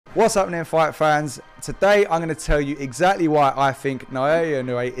What's happening, fight fans? Today I'm going to tell you exactly why I think Naoya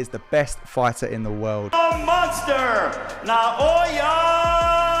Inoue is the best fighter in the world. A monster, Naoya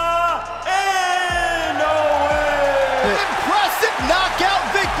Inoue! Impressive knockout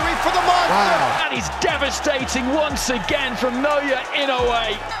victory for the monster! Wow. That is devastating once again from Naoya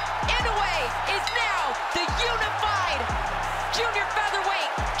Inoue. Inoue is now the unified junior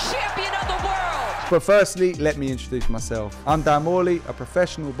featherweight champion of the world. But firstly, let me introduce myself. I'm Morley, a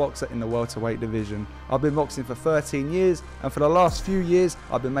professional boxer in the welterweight division. I've been boxing for 13 years, and for the last few years,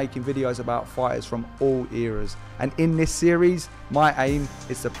 I've been making videos about fighters from all eras. And in this series, my aim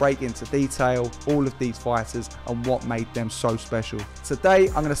is to break into detail all of these fighters and what made them so special. Today,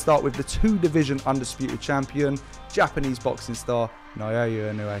 I'm going to start with the two-division undisputed champion, Japanese boxing star,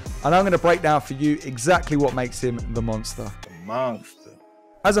 Naoya Inoue. And I'm going to break down for you exactly what makes him the monster. The monster.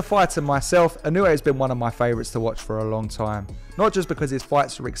 As a fighter myself, Inoue has been one of my favourites to watch for a long time. Not just because his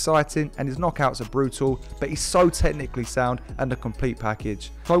fights are exciting and his knockouts are brutal, but he's so technically sound and a complete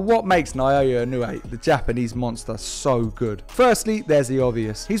package. So what makes Naoya Inoue, the Japanese monster, so good? Firstly, there's the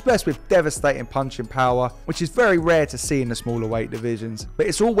obvious. He's blessed with devastating punching power, which is very rare to see in the smaller weight divisions. But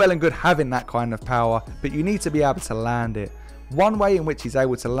it's all well and good having that kind of power, but you need to be able to land it. One way in which he's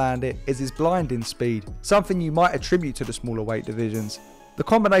able to land it is his blinding speed, something you might attribute to the smaller weight divisions. The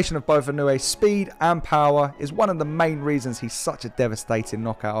combination of both Inoue's speed and power is one of the main reasons he's such a devastating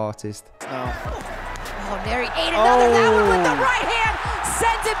knockout artist. Oh, there he ate another. That one with the right hand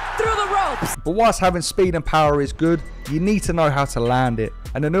sends him through the ropes. But whilst having speed and power is good, you need to know how to land it.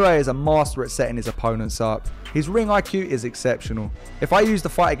 And Inoue is a master at setting his opponents up. His ring IQ is exceptional. If I use the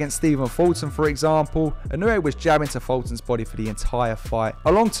fight against Stephen Fulton, for example, Inoue was jabbing to Fulton's body for the entire fight.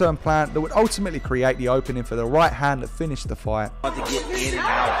 A long-term plan that would ultimately create the opening for the right hand that finished the fight. About to get in and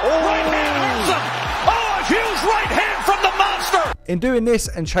out. Oh, right hand hits him. Oh, a huge right hand from the monster. In doing this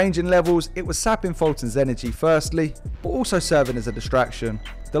and changing levels, it was sapping Fulton's energy firstly, but also serving as a distraction.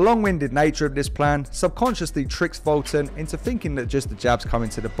 The long-winded nature of this plan subconsciously tricks Fulton into thinking that just the jabs come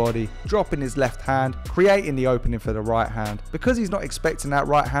into the body, dropping his left hand, creating the opening for the right hand. Because he's not expecting that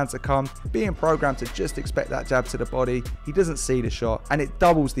right hand to come, being programmed to just expect that jab to the body, he doesn't see the shot, and it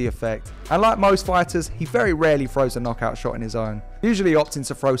doubles the effect. And like most fighters, he very rarely throws a knockout shot on his own, usually opting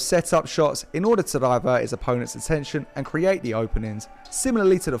to throw set-up shots in order to divert his opponent's attention and create the openings.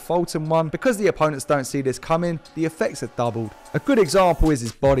 Similarly to the Fulton one, because the opponents don't see this coming, the effects are doubled. A good example is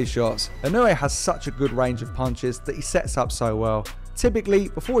his body shots. Inoue has such a good range of punches that he sets up so well. Typically,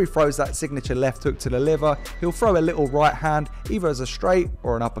 before he throws that signature left hook to the liver, he'll throw a little right hand, either as a straight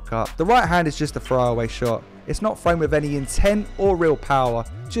or an uppercut. The right hand is just a throwaway shot. It's not thrown with any intent or real power,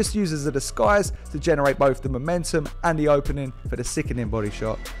 just used as a disguise to generate both the momentum and the opening for the sickening body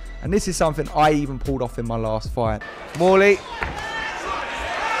shot. And this is something I even pulled off in my last fight. Morley.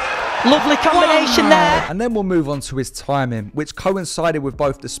 Lovely combination there. And then we'll move on to his timing, which coincided with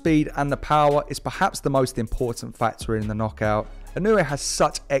both the speed and the power is perhaps the most important factor in the knockout. Inoue has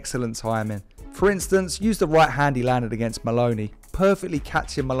such excellent timing. For instance, use the right hand he landed against Maloney, perfectly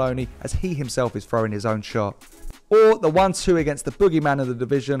catching Maloney as he himself is throwing his own shot. Or the 1-2 against the boogeyman of the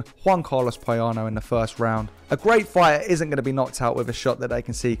division, Juan Carlos Payano in the first round. A great fighter isn't going to be knocked out with a shot that they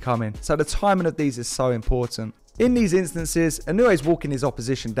can see coming, so the timing of these is so important. In these instances, Inoue is walking his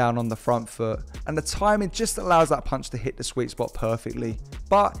opposition down on the front foot, and the timing just allows that punch to hit the sweet spot perfectly.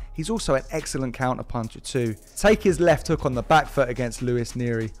 But he's also an excellent counter puncher too. Take his left hook on the back foot against Luis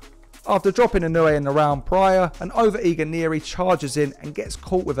Nery. After dropping Inoue in the round prior, an overeager Nery charges in and gets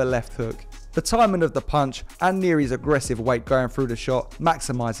caught with a left hook. The timing of the punch and Nery's aggressive weight going through the shot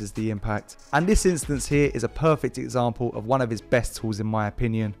maximises the impact. And this instance here is a perfect example of one of his best tools in my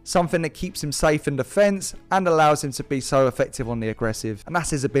opinion. Something that keeps him safe in defence and allows him to be so effective on the aggressive, and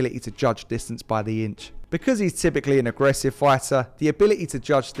that's his ability to judge distance by the inch. Because he's typically an aggressive fighter, the ability to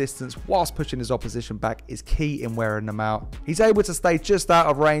judge distance whilst pushing his opposition back is key in wearing them out. He's able to stay just out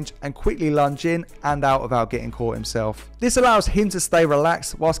of range and quickly lunge in and out without getting caught himself. This allows him to stay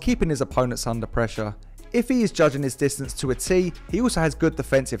relaxed whilst keeping his opponents under pressure. If he is judging his distance to a T, he also has good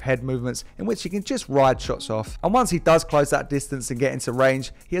defensive head movements in which he can just ride shots off. And once he does close that distance and get into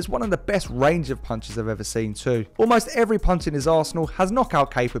range, he has one of the best range of punches I've ever seen too. Almost every punch in his arsenal has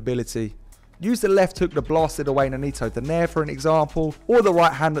knockout capability. Use the left hook that blasted away Nonito Donaire for an example, or the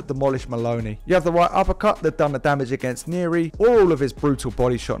right hand that demolished Maloney. You have the right uppercut that done the damage against Nery, or all of his brutal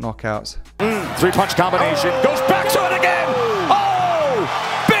body shot knockouts. Three-punch combination, goes back to it again!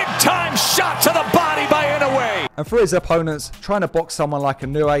 Oh! Big-time shot to the body by Inoue! And for his opponents, trying to box someone like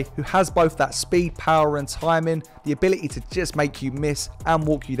Inoue, who has both that speed, power and timing, the ability to just make you miss and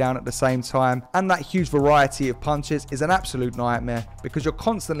walk you down at the same time, and that huge variety of punches is an absolute nightmare because you're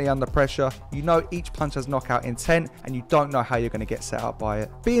constantly under pressure, you know each punch has knockout intent, and you don't know how you're going to get set up by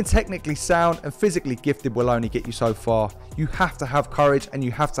it. Being technically sound and physically gifted will only get you so far. You have to have courage and you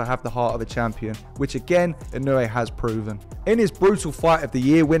have to have the heart of a champion, which again, Inoue has proven. In his brutal fight of the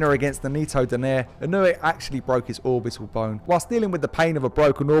year winner against Nonito Donaire, Inoue actually broke his orbital bone. Whilst dealing with the pain of a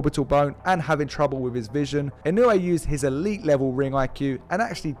broken orbital bone and having trouble with his vision, Inoue used his elite level ring IQ and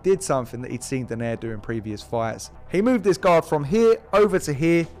actually did something that he'd seen Donaire do in previous fights. He moved his guard from here over to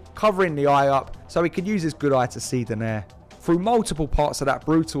here, covering the eye up so he could use his good eye to see Donaire. Through multiple parts of that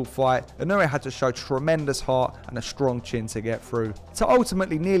brutal fight, Inoue had to show tremendous heart and a strong chin to get through, to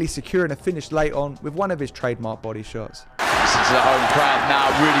ultimately nearly securing a finish late on with one of his trademark body shots. Listen to the home crowd now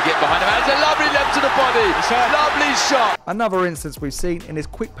really get behind him. That's a lovely left to the body. Lovely shot. Another instance we've seen in his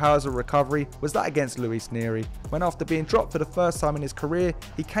quick powers of recovery was that against Luis Nery, when after being dropped for the first time in his career,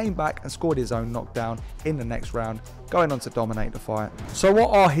 he came back and scored his own knockdown in the next round, going on to dominate the fight. So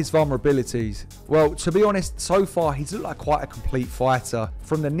what are his vulnerabilities? Well, to be honest, so far he's looked like quite a complete fighter.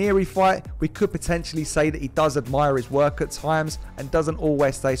 From the Nery fight, we could potentially say that he does admire his work at times and doesn't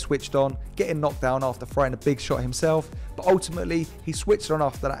always stay switched on, getting knocked down after throwing a big shot himself, but ultimately he switched on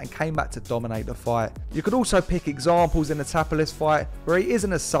after that and came back to dominate the fight. You could also pick examples in the Tapalis fight where he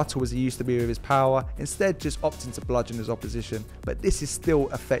isn't as subtle as he used to be with his power, instead just opting to bludgeon his opposition, but this is still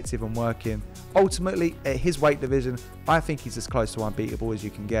effective and working. Ultimately, at his weight division, I think he's as close to unbeatable as you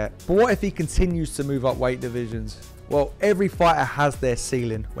can get. But what if he continues to move up weight divisions? Well, every fighter has their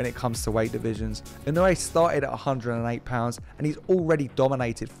ceiling when it comes to weight divisions. Inoue started at 108 pounds and he's already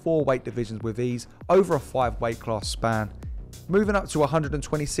dominated 4 weight divisions with ease over a 5 weight class span. Moving up to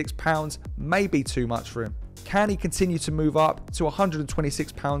 126 pounds may be too much for him. Can he continue to move up to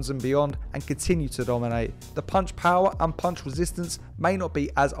 126 pounds and beyond and continue to dominate? The punch power and punch resistance may not be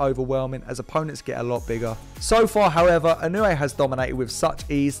as overwhelming as opponents get a lot bigger. So far, however, Inoue has dominated with such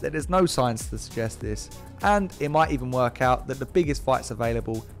ease that there's no signs to suggest this. And it might even work out that the biggest fights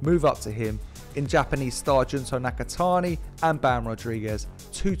available move up to him in Japanese star Junto Nakatani and Bam Rodriguez,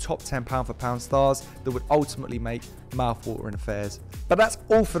 2 top 10 pound for pound stars that would ultimately make mouth-watering affairs. But that's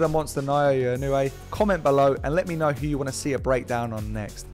all for the monster Naoya Inoue. Comment below and let me know who you want to see a breakdown on next.